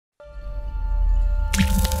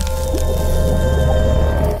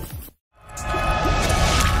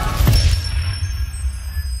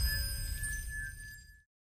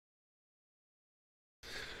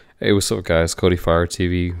Hey, what's up, guys? Kodi Fire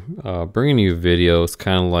TV, bringing you a video. It's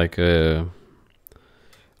kind of like I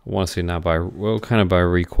want to say not by, well, kind of by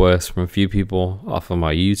request from a few people off of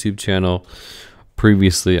my YouTube channel.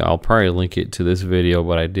 Previously, I'll probably link it to this video,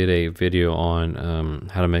 but I did a video on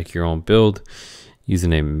how to make your own build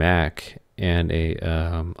using a Mac and a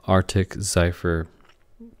Arctic Zephyr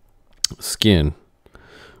skin.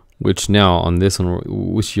 Which now on this one,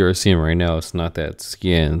 which you're seeing right now, it's not that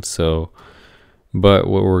skin. So. But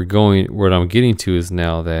what I'm getting to is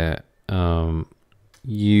now that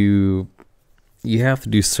you have to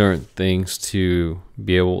do certain things to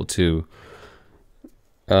be able to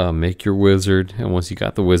make your wizard, and once you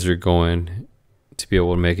got the wizard going, to be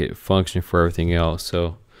able to make it function for everything else.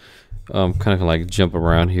 So kind of like jump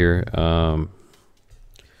around here.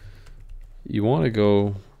 You want to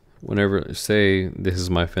go whenever, say this is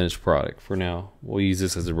my finished product. For now, we'll use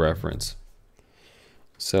this as a reference.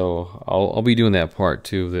 So I'll be doing that part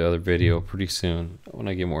two of the other video pretty soon when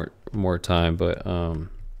I get more time. But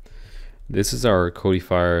this is our Kodi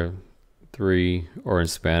Fire 3, or in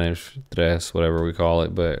Spanish, tres, whatever we call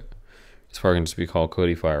it. But it's probably going to just be called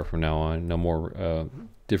Kodi Fire from now on. No more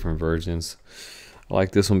different versions. I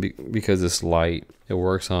like this one because it's light. It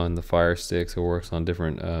works on the Fire Sticks. It works on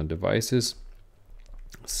different devices.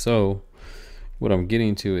 So what I'm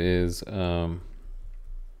getting to is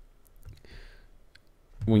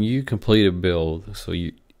when you complete a build, so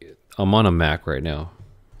I'm on a Mac right now,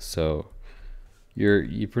 so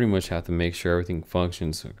you pretty much have to make sure everything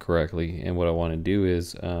functions correctly. And what I want to do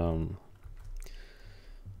is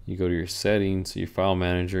you go to your settings, your file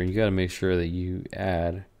manager, and you got to make sure that you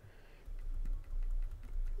add,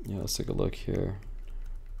 let's take a look here.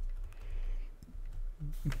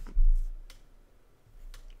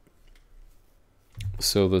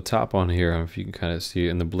 So the top on here, I don't know if you can kind of see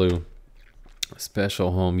it in the blue,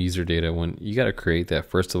 special home user data. When you got to create that,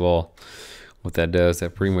 first of all, what that does,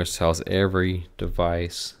 that pretty much tells every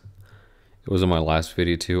device. It was in my last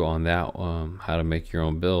video too on that how to make your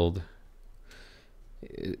own build.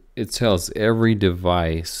 It tells every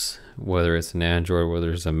device, whether it's an Android,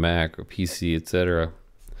 whether it's a Mac or PC, etc.,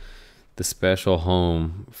 the special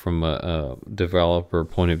home from a developer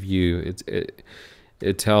point of view.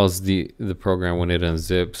 It tells the program when it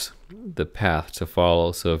unzips the path to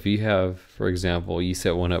follow. So if you have, for example, you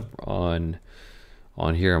set one up on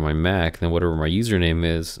here on my Mac, then whatever my username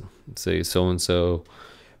is, say so and so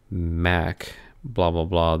Mac blah blah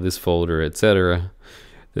blah, this folder, etc.,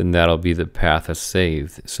 then that'll be the path that's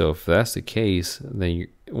saved. So if that's the case, then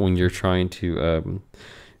when you're trying to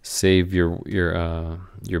save your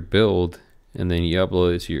build and then you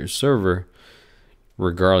upload it to your server,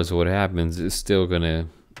 regardless of what happens, it's still gonna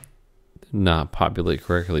not populate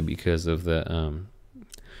correctly because of the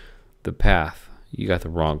path. You got the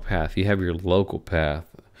wrong path. You have your local path.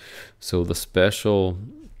 So the special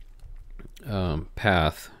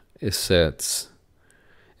path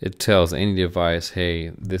it tells any device,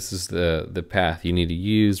 hey, this is the path you need to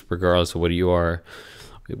use regardless of what you are,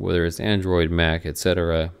 whether it's Android, Mac,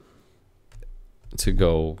 etc., to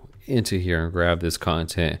go into here and grab this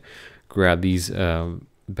content, grab these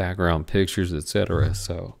background pictures, etc.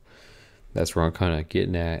 So that's where I'm kind of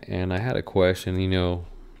getting at. And I had a question,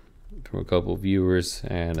 from a couple of viewers,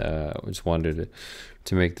 and just wanted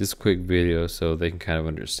to make this quick video so they can kind of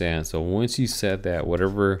understand. So once you set that,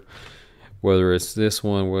 whether it's this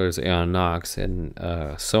one, whether it's Aeon Nox, and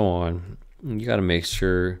so on, you got to make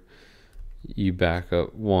sure you back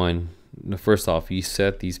up one. First off, you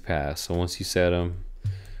set these paths. So once you set them,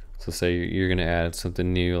 so say you're going to add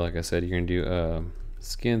something new, like I said, you're going to do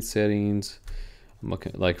skin settings. I'm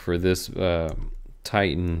looking like for this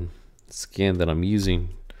Titan skin that I'm using,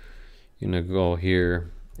 you're gonna go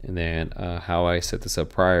here, and then how I set this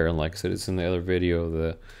up prior, and like I said, it's in the other video,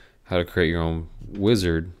 the how to create your own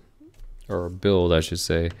wizard or build, I should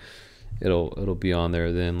say. It'll be on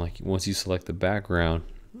there. Then like once you select the background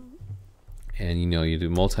and you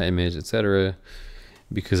do multi-image, etc.,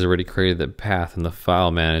 because I already created the path in the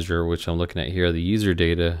file manager, which I'm looking at here, the user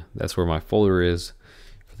data, that's where my folder is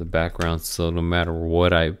for the background. So no matter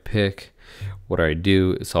what I pick, what I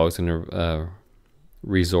do, it's always going to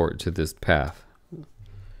resort to this path.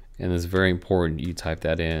 And it's very important you type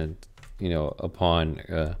that in,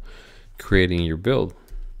 upon creating your build.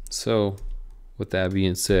 So with that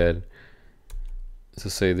being said, to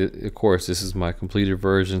say that, of course, this is my completed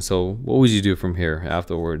version. So what would you do from here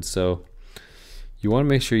afterwards? So you want to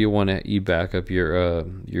make sure you back up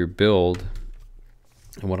your build.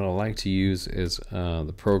 And what I like to use is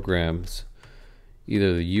the programs,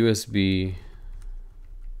 either the USB,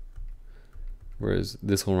 whereas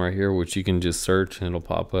this one right here, which you can just search and it'll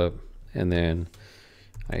pop up, and then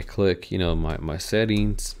I click, you know, my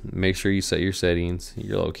settings. Make sure you set your settings,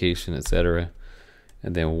 your location, etc.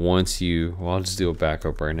 And then once you, well, I'll just do a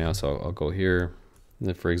backup right now. So I'll go here. And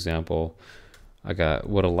then, for example, I got,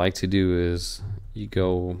 what I like to do is you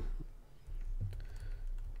go,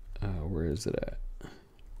 where is it at?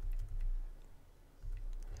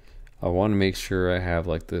 I want to make sure I have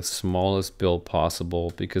like the smallest build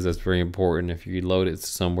possible, because that's very important. If you load it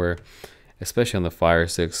somewhere, especially on the Fire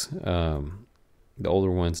Sticks, the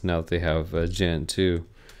older ones, now that they have Gen 2,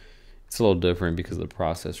 it's a little different because of the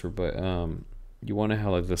processor, but you want to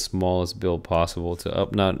have like the smallest build possible to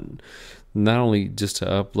not only just to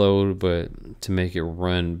upload, but to make it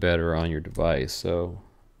run better on your device. So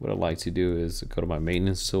what I like to do is go to my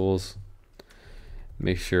maintenance tools,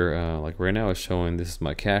 make sure like right now it's showing this is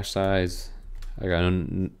my cache size. I got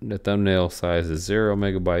the thumbnail size is 0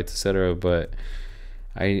 megabytes, etc. But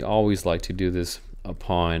I always like to do this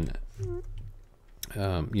upon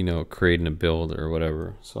you know, creating a build or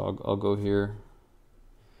whatever. So I'll go here,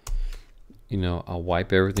 you know, I'll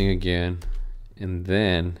wipe everything again, and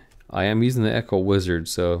then I am using the Echo Wizard,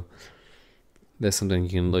 so that's something you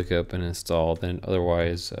can look up and install. Then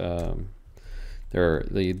otherwise there are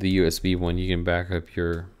the USB one, you can back up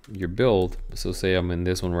your build. So say I'm in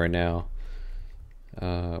this one right now,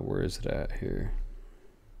 where is it at here?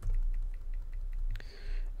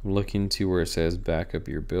 I'm looking to where it says back up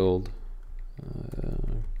your build.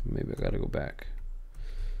 Maybe I gotta go back.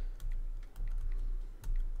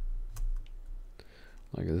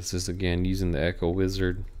 Like this is again using the Echo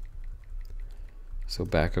Wizard. So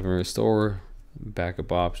backup and restore,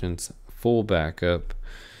 backup options, full backup,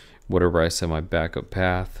 whatever I set my backup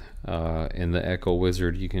path. In the Echo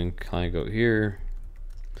Wizard, you can kind of go here,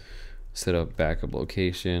 set up backup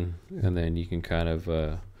location, and then you can kind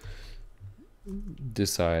of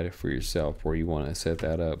decide for yourself where you want to set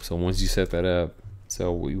that up. So once you set that up,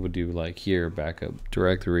 so we would do like here, backup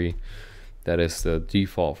directory, that is the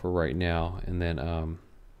default for right now. And then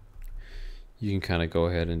you can kind of go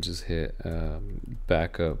ahead and just hit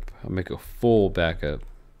backup. I'll make a full backup,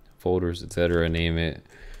 folders, etc. Name it,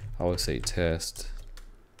 I would say test.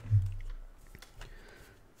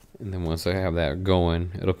 And then once I have that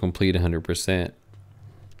going, it'll complete 100%.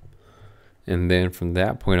 And then from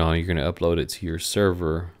that point on, you're going to upload it to your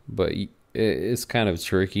server. But it's kind of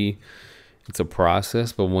tricky. It's a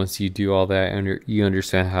process, but once you do all that and you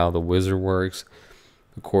understand how the wizard works,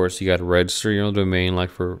 of course, you got to register your own domain. Like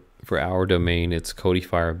for our domain, it's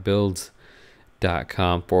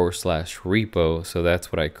kodifirebuilds.com/repo. So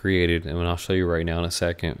that's what I created. And I'll show you right now in a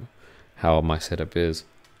second how my setup is.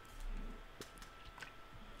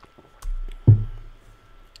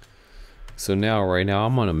 So now, right now,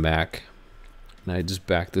 I'm on a Mac. And I just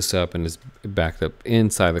backed this up, and it's backed up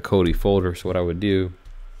inside the Kodi folder. So what I would do,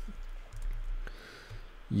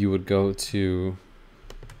 you would go to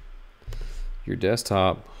your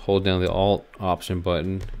desktop, hold down the Alt option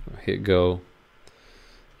button, hit go.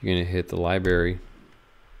 You're going to hit the library.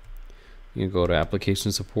 You can go to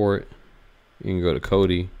application support. You can go to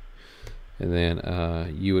Kodi. And then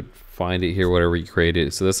you would find it here, whatever you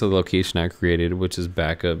created. So that's the location I created, which is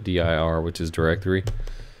backup dir, which is directory.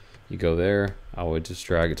 You go there. I would just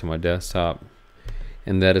drag it to my desktop,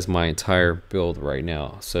 and that is my entire build right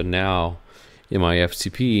now. So now in my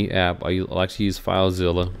FTP app, I like to use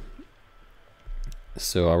FileZilla.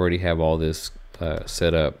 So I already have all this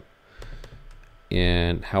set up,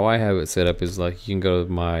 and how I have it set up is like you can go to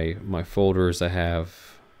my folders. I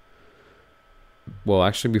have, well,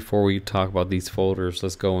 actually before we talk about these folders,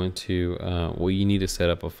 let's go into well, you need to set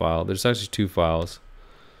up a file. There's actually two files.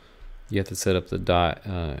 You have to set up the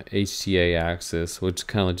 .hta access, which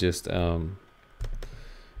kind of just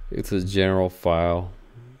it's a general file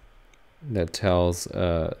that tells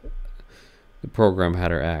the program how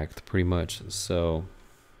to act, pretty much. So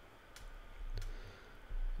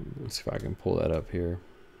let's see if I can pull that up here.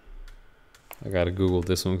 I gotta Google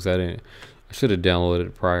this one because I should have downloaded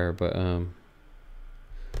it prior, but you're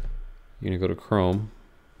gonna go to Chrome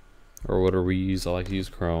or whatever we use. I like to use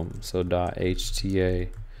Chrome. So .hta.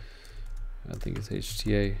 I think it's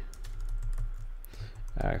HTA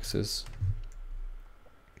access.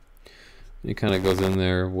 It kind of goes in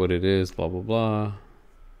there, what it is, blah blah blah,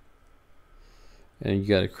 and you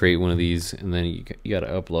got to create one of these, and then you got to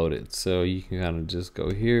upload it. So you can kind of just go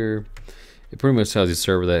here. It pretty much tells you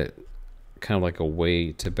server that kind of like a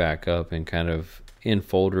way to back up and kind of in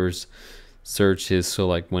folders searches. So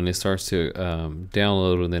like when it starts to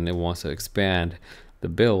download and then it wants to expand the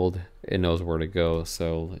build, it knows where to go.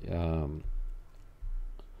 So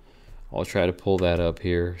I'll try to pull that up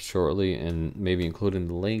here shortly, and maybe including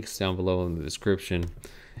the links down below in the description.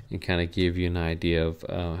 and kind of give you an idea of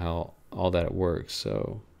how all that works.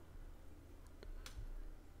 So,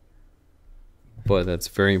 but that's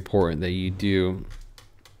very important that you do,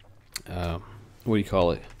 what do you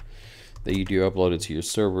call it? That you do upload it to your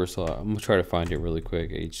server. So I'm gonna try to find it really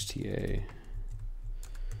quick. HTA.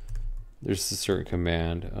 There's a certain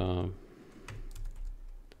command.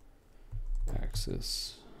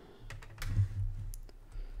 Access.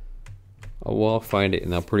 Well, I'll find it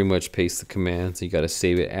and I'll pretty much paste the command. So you got to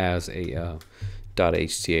save it as a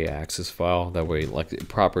 .hta access file. That way, like, it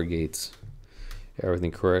propagates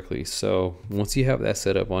everything correctly. So once you have that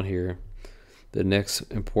set up on here, the next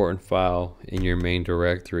important file in your main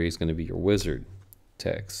directory is going to be your wizard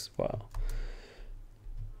text file.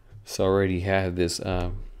 So I already have this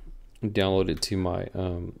downloaded to my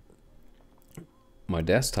my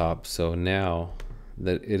desktop. So now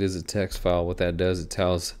that it is a text file, what that does, it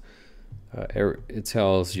tells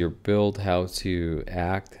your build how to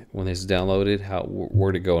act when it's downloaded,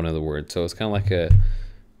 where to go, in other words. So it's kind of like a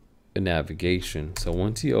navigation. So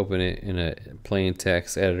once you open it in a plain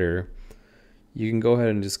text editor, you can go ahead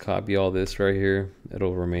and just copy all this right here.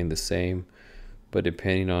 It'll remain the same, but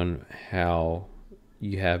depending on how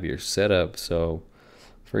you have your setup. So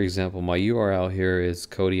for example, my URL here is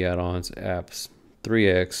Kodi add-ons apps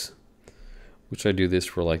 3x, which I do this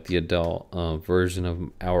for like the adult version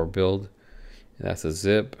of our build. And that's a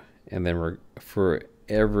zip. And then for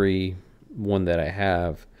every one that I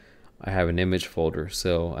have an image folder.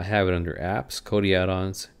 So I have it under apps, Kodi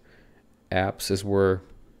add-ons. Apps is where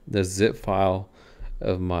the zip file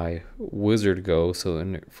of my wizard goes. So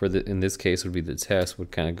in this case would be the test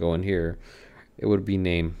would kind of go in here. It would be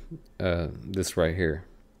named this right here.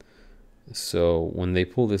 So when they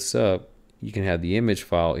pull this up, you can have the image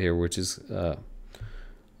file here, which is a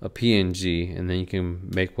PNG, and then you can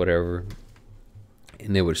make whatever,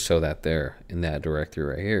 and it would show that there in that directory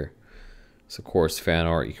right here. So of course, fan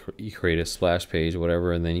art, you create a splash page,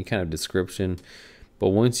 whatever, and then you kind of description. But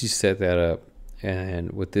once you set that up,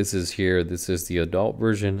 and what this is here, this is the adult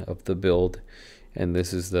version of the build, and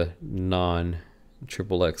this is the non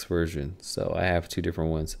XXX version. So I have two different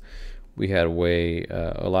ones. We had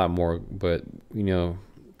a lot more, but you know,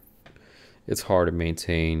 it's hard to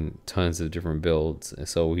maintain tons of different builds, and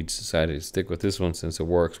so we decided to stick with this one since it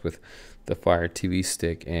works with the Fire TV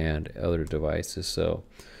stick and other devices. So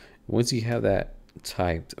once you have that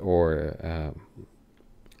typed or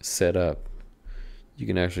set up, you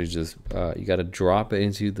can actually just you got to drop it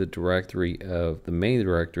into the directory of the main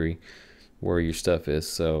directory where your stuff is.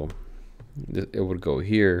 So it would go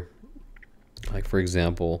here. Like for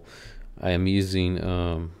example, I am using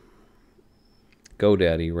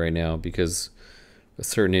GoDaddy right now because of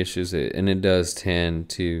certain issues, and it does tend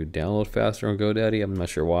to download faster on GoDaddy. I'm not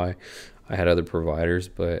sure why. I had other providers,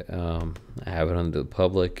 but I have it on the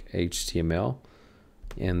public HTML,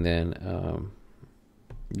 and then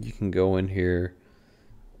you can go in here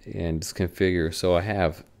and just configure. So I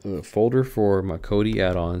have a folder for my Kodi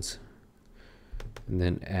add-ons, and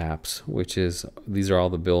then apps, which is, these are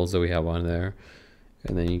all the builds that we have on there.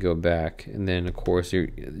 And then you go back, and then of course you're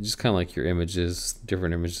just kind of like your images,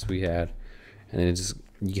 different images we had, and then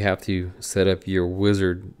you have to set up your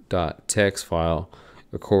wizard.txt file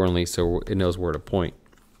accordingly so it knows where to point.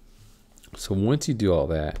 So once you do all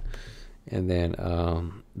that, and then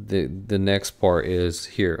the next part is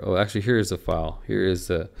here. Oh, actually, here is the file. Here is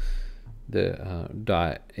the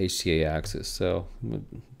 .hta access. So I'm gonna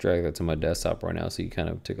drag that to my desktop right now so you kind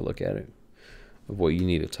of take a look at it of what you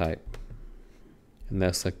need to type. And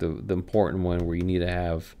that's like the important one where you need to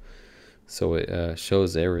have, so it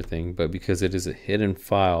shows everything. But because it is a hidden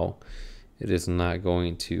file, it is not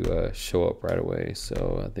going to show up right away.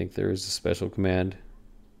 So I think there is a special command.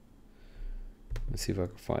 Let's see if I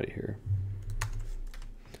can find it here.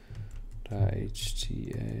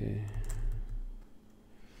 .hta.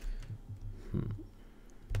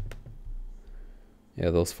 Yeah,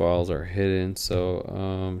 those files are hidden. So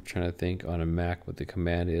I'm trying to think on a Mac what the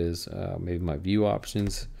command is. Maybe my view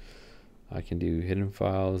options. I can do hidden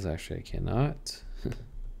files. Actually, I cannot.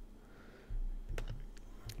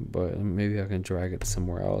 But maybe I can drag it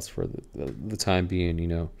somewhere else for the time being, you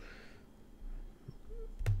know.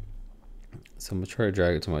 So I'm going to try to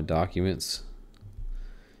drag it to my documents.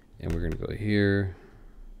 And we're going to go here.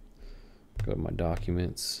 Go to my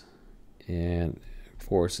documents. And of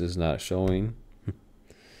course, it's not showing.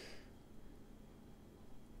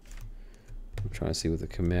 I'm trying to see what the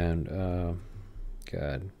command,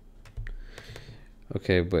 God.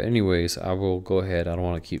 Okay, but anyways, I will go ahead. I don't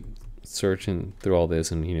want to keep searching through all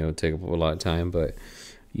this and, you know, take up a lot of time, but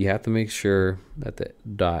you have to make sure that the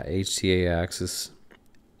 .hta access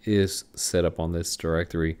is set up on this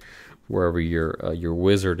directory wherever your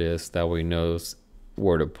wizard is. That way it knows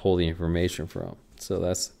where to pull the information from. So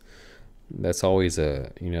that's always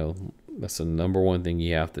a, you know, that's the number one thing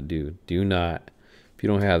you have to do. Do not, if you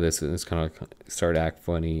don't have this, it's kind of start to act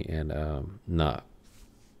funny and not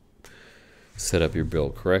set up your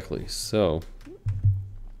build correctly. So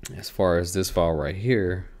as far as this file right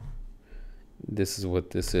here, this is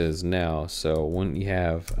what this is now. So when you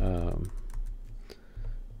have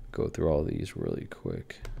go through all these really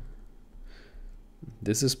quick,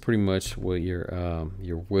 this is pretty much what your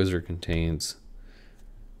wizard contains,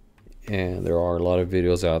 and there are a lot of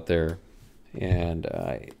videos out there, and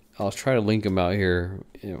I'll try to link them out here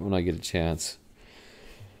when I get a chance.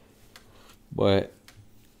 But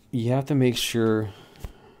you have to make sure.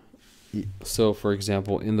 So for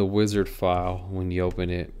example, in the wizard file, when you open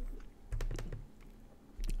it,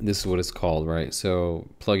 this is what it's called, right? So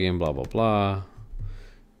plugin blah blah blah.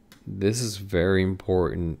 This is very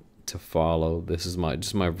important to follow. This is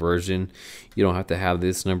just my version. You don't have to have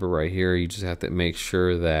this number right here. You just have to make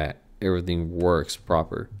sure that everything works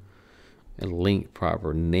proper and linked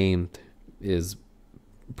proper. Named is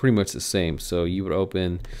pretty much the same. So you would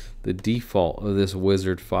open the default of this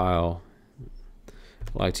wizard file.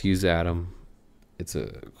 I like to use Atom. It's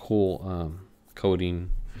a cool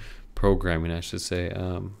coding programming, I should say,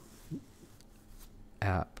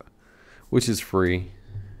 app, which is free.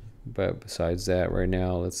 But besides that, right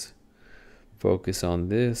now let's focus on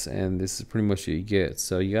this, and this is pretty much what you get.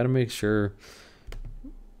 So you got to make sure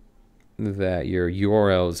that your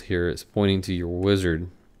URLs here is pointing to your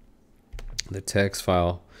wizard. The text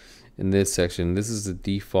file in this section, this is the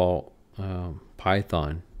default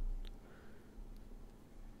Python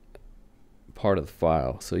part of the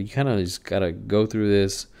file. So you kind of just got to go through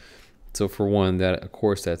this. So for one, that of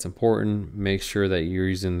course that's important. Make sure that you're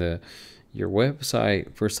using your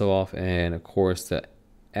website first of all, and of course the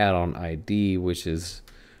add-on ID, which is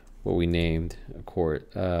what we named, of course,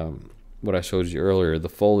 what I showed you earlier, the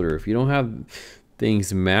folder. If you don't have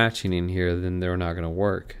things matching in here, then they're not going to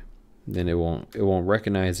work. Then it won't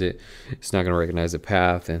recognize it. It's not going to recognize the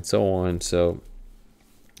path and so on. So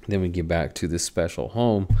then we get back to this special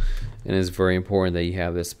home, and it's very important that you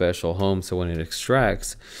have this special home, so when it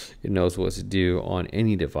extracts, it knows what to do on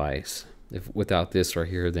any device. If without this right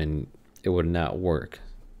here, then it would not work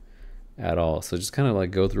at all. So just kind of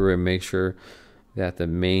like go through it and make sure that the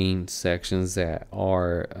main sections that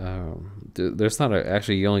are there's not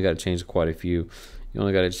actually, you only got to change quite a few. You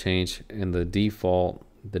only got to change in the default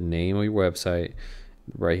the name of your website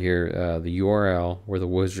right here, the URL where the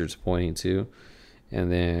wizard's pointing to,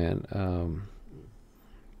 and then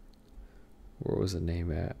where was the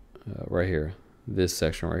name at? Right here, this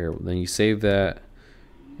section right here. Then you save that,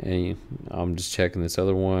 and I'm just checking this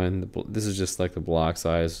other one. This is just like the block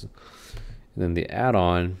size. And then the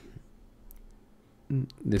add-on,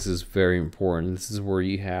 this is very important. This is where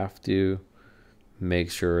you have to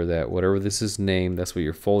make sure that whatever this is named, that's what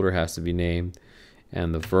your folder has to be named,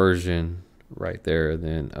 and the version right there.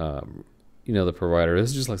 Then you know, the provider. This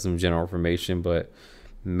is just like some general information, but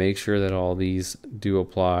make sure that all these do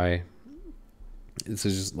apply. This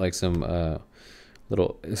is just like some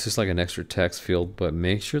it's just like an extra text field, but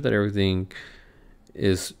make sure that everything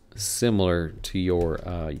is similar to your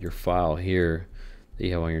file here that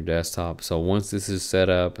you have on your desktop. So once this is set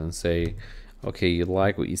up, and say, okay, you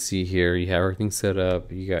like what you see here, you have everything set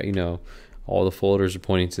up, you got, you know, all the folders are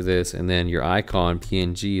pointing to this, and then your icon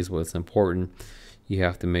PNG is what's important. You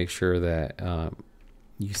have to make sure that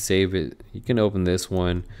you save it. You can open this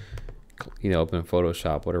one, you know, open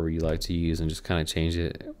Photoshop, whatever you like to use, and just kind of change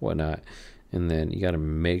it, whatnot. And then you got to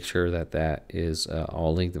make sure that that is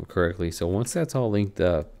all linked up correctly. So once that's all linked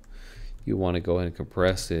up, you want to go ahead and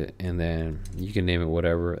compress it, and then you can name it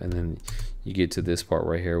whatever, and then you get to this part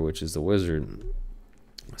right here, which is the wizard.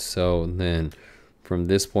 So then from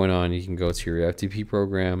this point on, you can go to your FTP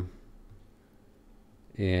program,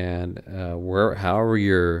 and however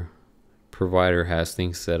your provider has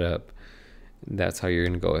things set up, that's how you're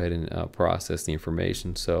going to go ahead and process the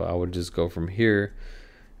information. So I would just go from here,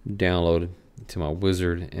 download it to my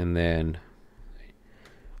wizard, and then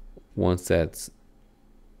once that's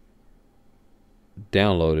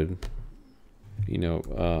downloaded, you know,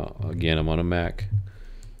 again, I'm on a Mac,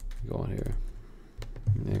 go on here,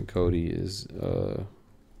 and Kodi is I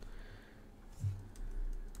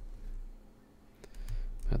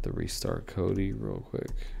have to restart Kodi real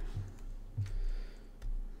quick.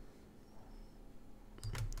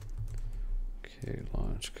 Okay,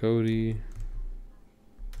 launch Kodi.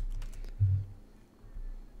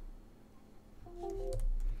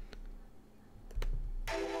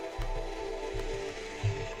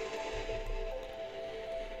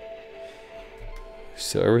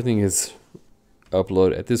 So everything is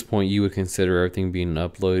uploaded. At this point, you would consider everything being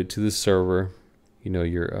uploaded to the server. You know,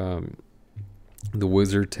 your the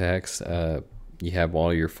wizard text, you have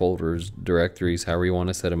all your folders, directories, however you want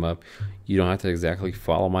to set them up. You don't have to exactly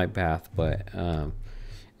follow my path, but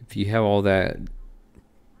if you have all that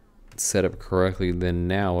set up correctly, then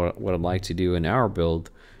now what I'd like to do in our build,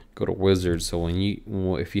 go to wizard. So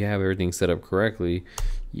if you have everything set up correctly,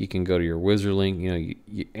 you can go to your wizard link. You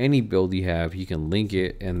know, any build you have, you can link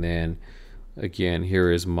it, and then again, here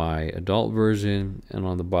is my adult version, and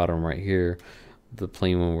on the bottom right here, the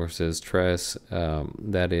plain one where it says Tress,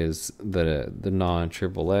 that is the non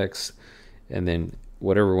XXX, and then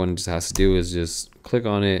whatever one just has to do is just click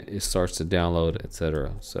on it, it starts to download,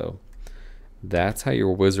 etc. So that's how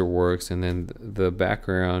your wizard works. And then the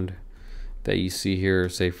background that you see here,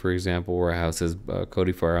 say for example where I have says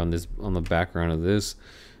Kodi Fire on the background of this,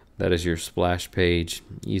 that is your splash page.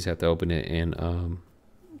 You just have to open it in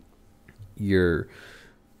your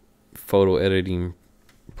photo editing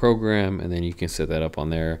program, and then you can set that up on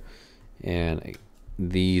there. And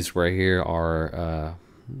these right here are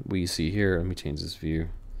what you see here. Let me change this view.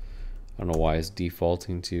 I don't know why it's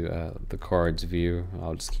defaulting to the cards view.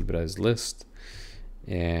 I'll just keep it as list.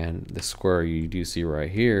 And the square you do see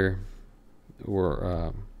right here,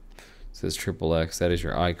 or says XXX, that is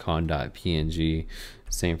your icon.png.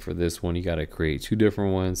 Same for this one. You got to create two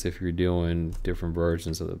different ones if you're doing different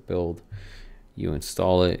versions of the build. You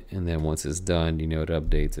install it, and then once it's done, you know, it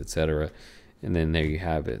updates, etc. And then there you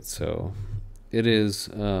have it. So it is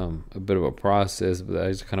a bit of a process, but I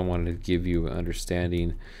just kind of wanted to give you an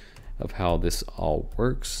understanding of how this all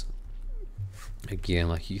works. Again,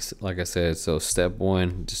 like I said, so step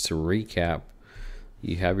one, just to recap,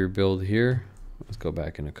 you have your build here. Let's go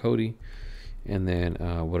back into Kodi, and then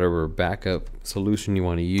whatever backup solution you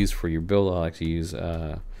want to use for your build. I like to use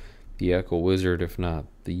the Echo Wizard, if not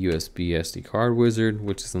the USB SD card wizard,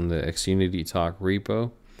 which is in the Xunity Talk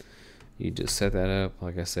repo. You just set that up,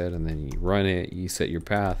 like I said, and then you run it. You set your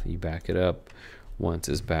path, you back it up. Once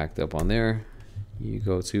it's backed up on there, you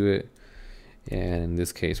go to it, and in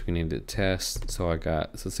this case we need to test. So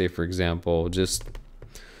say for example, just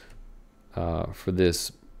for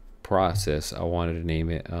this process, I wanted to name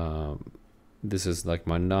it this is like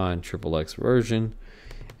my non XXX version.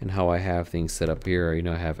 And how I have things set up here, you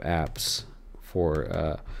know, I have apps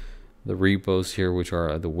for the repos here, which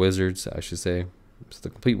are the wizards, I should say. It's the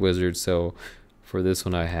complete wizard. So for this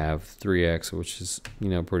one, I have 3x, which is, you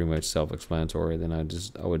know, pretty much self-explanatory. Then I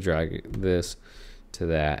would drag this to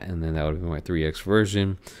that, and then that would be my 3x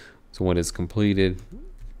version. So when it's completed,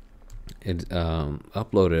 it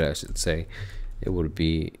uploaded, I should say, it would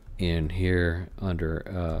be in here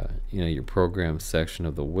under you know, your program section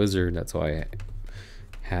of the wizard. That's why I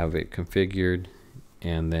have it configured,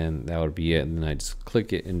 and then that would be it. And then I just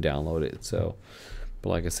click it and download it. So, but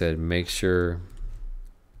like I said, make sure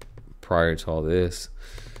prior to all this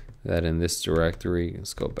that in this directory,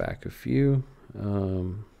 let's go back a few,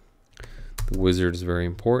 the wizard is very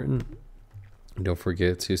important. Don't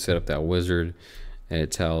forget to set up that wizard, and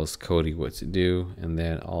it tells Kodi what to do. And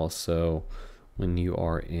then also when you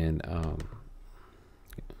are in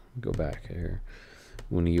go back here,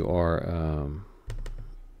 when you are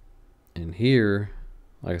in here,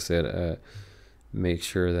 like I said, make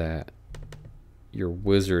sure that your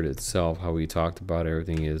wizard itself, how we talked about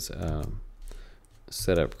everything, is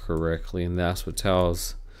set up correctly. And that's what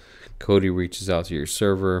tells Kodi, reaches out to your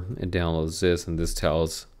server and downloads this, and this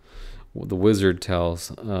tells the wizard tells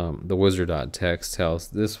the wizard.txt tells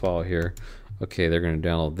this file here, okay, they're going to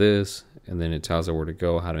download this, and then it tells it where to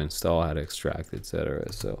go, how to install, how to extract,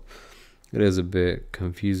 etc. So it is a bit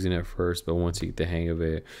confusing at first, but once you get the hang of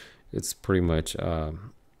it, it's pretty much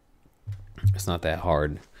it's not that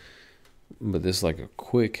hard. But this is like a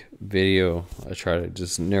quick video. I try to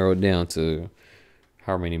just narrow it down to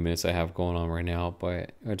how many minutes I have going on right now,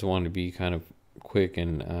 but I just wanted to be kind of quick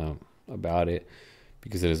and about it,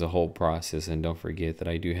 because it is a whole process. And don't forget that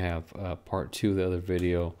I do have part 2 of the other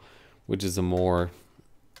video, which is a more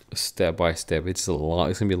step-by-step. It's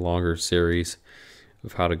gonna be a longer series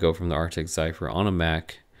of how to go from the Arctic Cipher on a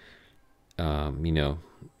Mac. You know,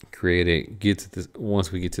 create it, get to this.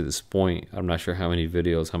 Once we get to this point, I'm not sure how many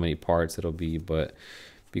videos, how many parts it'll be, but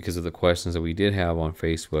because of the questions that we did have on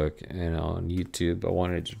Facebook and on YouTube, I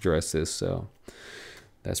wanted to address this. So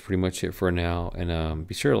that's pretty much it for now. And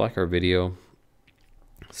be sure to like our video,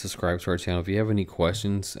 subscribe to our channel. If you have any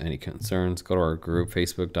questions, any concerns, go to our group,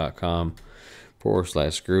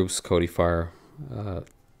 facebook.com/groups, Kodi Fire. I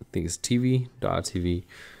think it's TV.tv.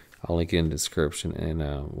 I'll link it in the description, and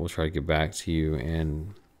we'll try to get back to you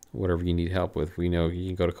and whatever you need help with. We know you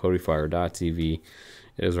can go to codifire.tv.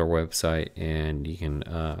 It is our website, and you can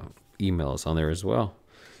email us on there as well.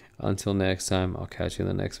 Until next time, I'll catch you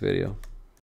in the next video.